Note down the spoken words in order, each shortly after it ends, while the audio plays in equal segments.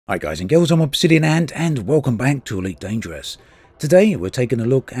Hi guys and girls, I'm Obsidian Ant and welcome back to Elite Dangerous. Today we're taking a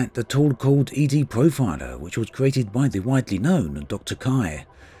look at the tool called EDProfiler, which was created by the widely known Dr. Kaii.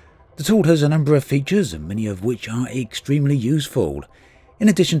 The tool has a number of features, many of which are extremely useful. In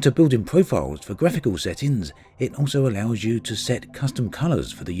addition to building profiles for graphical settings, it also allows you to set custom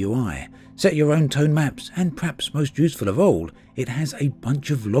colors for the UI, set your own tone maps, and perhaps most useful of all, it has a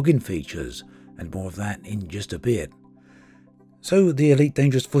bunch of login features, and more of that in just a bit. So the Elite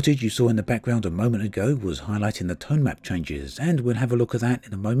Dangerous footage you saw in the background a moment ago was highlighting the tone map changes, and we'll have a look at that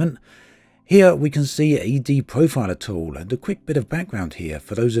in a moment. Here we can see EDProfiler tool, and a quick bit of background here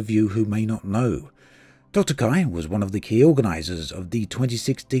for those of you who may not know. Dr. Kaii was one of the key organisers of the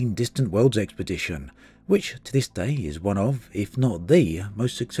 2016 Distant Worlds expedition, which to this day is one of, if not the,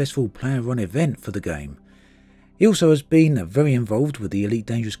 most successful player-run event for the game. He also has been very involved with the Elite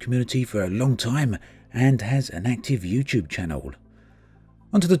Dangerous community for a long time, and has an active YouTube channel.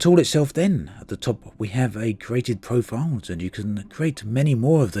 Onto the tool itself then. At the top we have a created profiles, and you can create many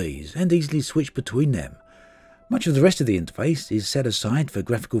more of these and easily switch between them. Much of the rest of the interface is set aside for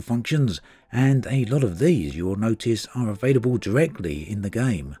graphical functions, and a lot of these you will notice are available directly in the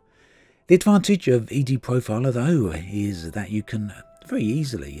game. The advantage of EDProfiler though is that you can very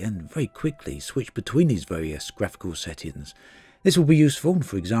easily and very quickly switch between these various graphical settings. This will be useful,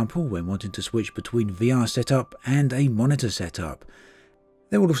 for example, when wanting to switch between VR setup and a monitor setup.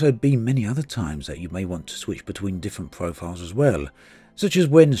 There will also be many other times that you may want to switch between different profiles as well, such as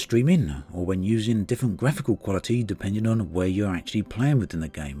when streaming or when using different graphical quality depending on where you're actually playing within the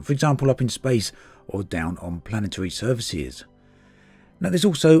game, for example up in space or down on planetary surfaces. Now there's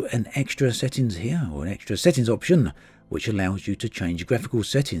also an extra settings here, or an extra settings option, which allows you to change graphical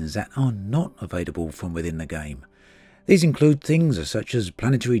settings that are not available from within the game. These include things such as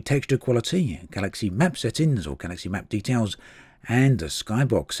planetary texture quality, galaxy map settings or galaxy map details, and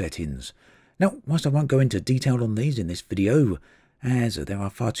skybox settings. Now, whilst I won't go into detail on these in this video, as there are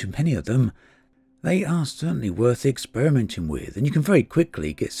far too many of them, they are certainly worth experimenting with, and you can very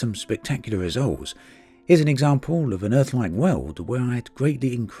quickly get some spectacular results. Here's an example of an Earth-like world where I had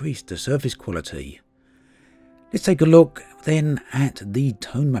greatly increased the surface quality. Let's take a look then at the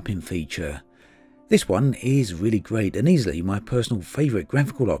tone mapping feature. This one is really great and easily my personal favourite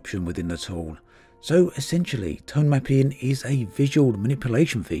graphical option within the tool. So essentially, tone mapping is a visual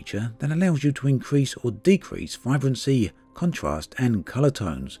manipulation feature that allows you to increase or decrease vibrancy, contrast and colour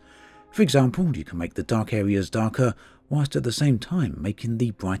tones. For example, you can make the dark areas darker whilst at the same time making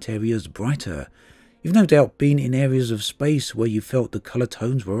the bright areas brighter. You've no doubt been in areas of space where you felt the colour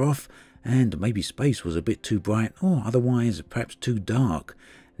tones were off and maybe space was a bit too bright or otherwise perhaps too dark.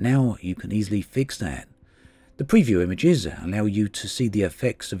 Now you can easily fix that. The preview images allow you to see the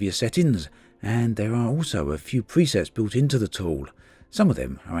effects of your settings, and there are also a few presets built into the tool. Some of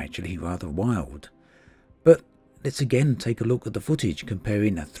them are actually rather wild. But let's again take a look at the footage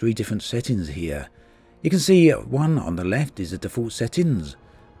comparing 3 different settings here. You can see one on the left is the default settings.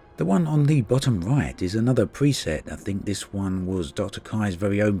 The one on the bottom right is another preset. I think this one was Dr. Kai's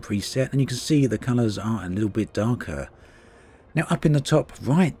very own preset, and you can see the colours are a little bit darker. Now up in the top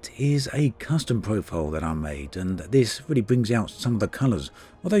right is a custom profile that I made, and this really brings out some of the colours,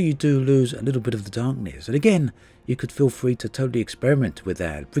 although you do lose a little bit of the darkness. And again, you could feel free to totally experiment with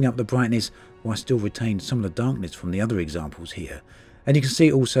that, bring up the brightness while still retain some of the darkness from the other examples here. And you can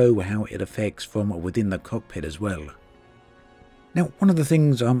see also how it affects from within the cockpit as well. Now one of the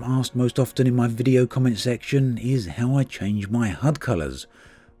things I'm asked most often in my video comment section is how I change my HUD colours.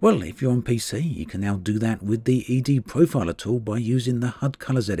 Well, if you're on PC, you can now do that with the EDProfiler tool by using the Hud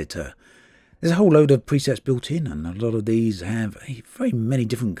Colors Editor. There's a whole load of presets built in, and a lot of these have very many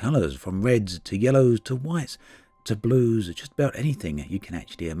different colours, from reds to yellows to whites to blues, just about anything you can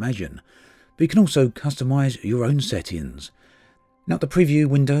actually imagine. But you can also customise your own settings. Now the preview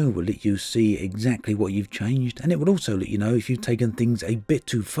window will let you see exactly what you've changed, and it will also let you know if you've taken things a bit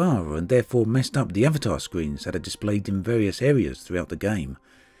too far and therefore messed up the avatar screens that are displayed in various areas throughout the game.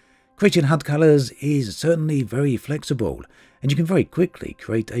 Creating HUD colours is certainly very flexible, and you can very quickly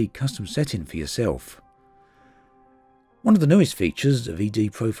create a custom setting for yourself. One of the newest features of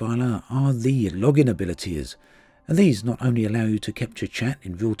EDProfiler are the login abilities, and these not only allow you to capture chat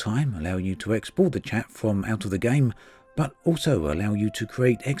in real time, allowing you to export the chat from out of the game, but also allow you to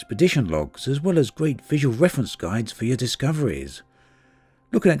create expedition logs as well as great visual reference guides for your discoveries.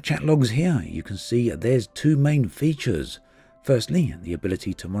 Looking at chat logs here, you can see there's 2 main features. Firstly, the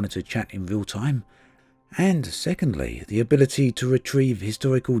ability to monitor chat in real time, and secondly, the ability to retrieve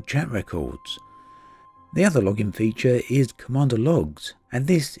historical chat records. The other login feature is Commander Logs, And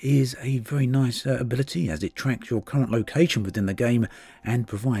this is a very nice ability, as it tracks your current location within the game and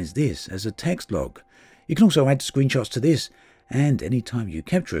provides this as a text log. You can also add screenshots to this, and anytime you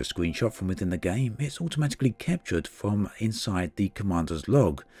capture a screenshot from within the game, it's automatically captured from inside the commander's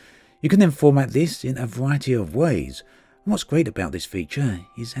log. You can then format this in a variety of ways. And what's great about this feature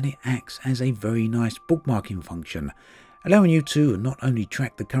is that it acts as a very nice bookmarking function, allowing you to not only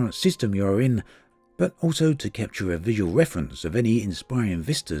track the current system you are in, but also to capture a visual reference of any inspiring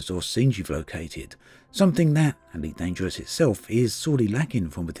vistas or scenes you've located, something that Elite Dangerous itself is sorely lacking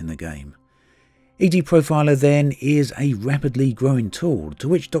from within the game. EDProfiler then is a rapidly growing tool to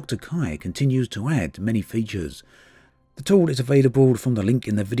which Dr. Kaii continues to add many features. The tool is available from the link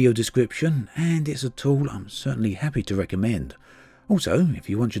in the video description, and it's a tool I'm certainly happy to recommend. Also, if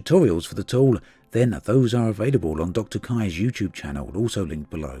you want tutorials for the tool, then those are available on Dr. Kai's YouTube channel, also linked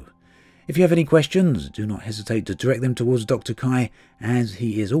below. If you have any questions, do not hesitate to direct them towards Dr. Kaii, as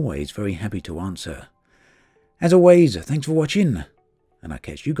he is always very happy to answer. As always, thanks for watching, and I'll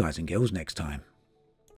catch you guys and girls next time.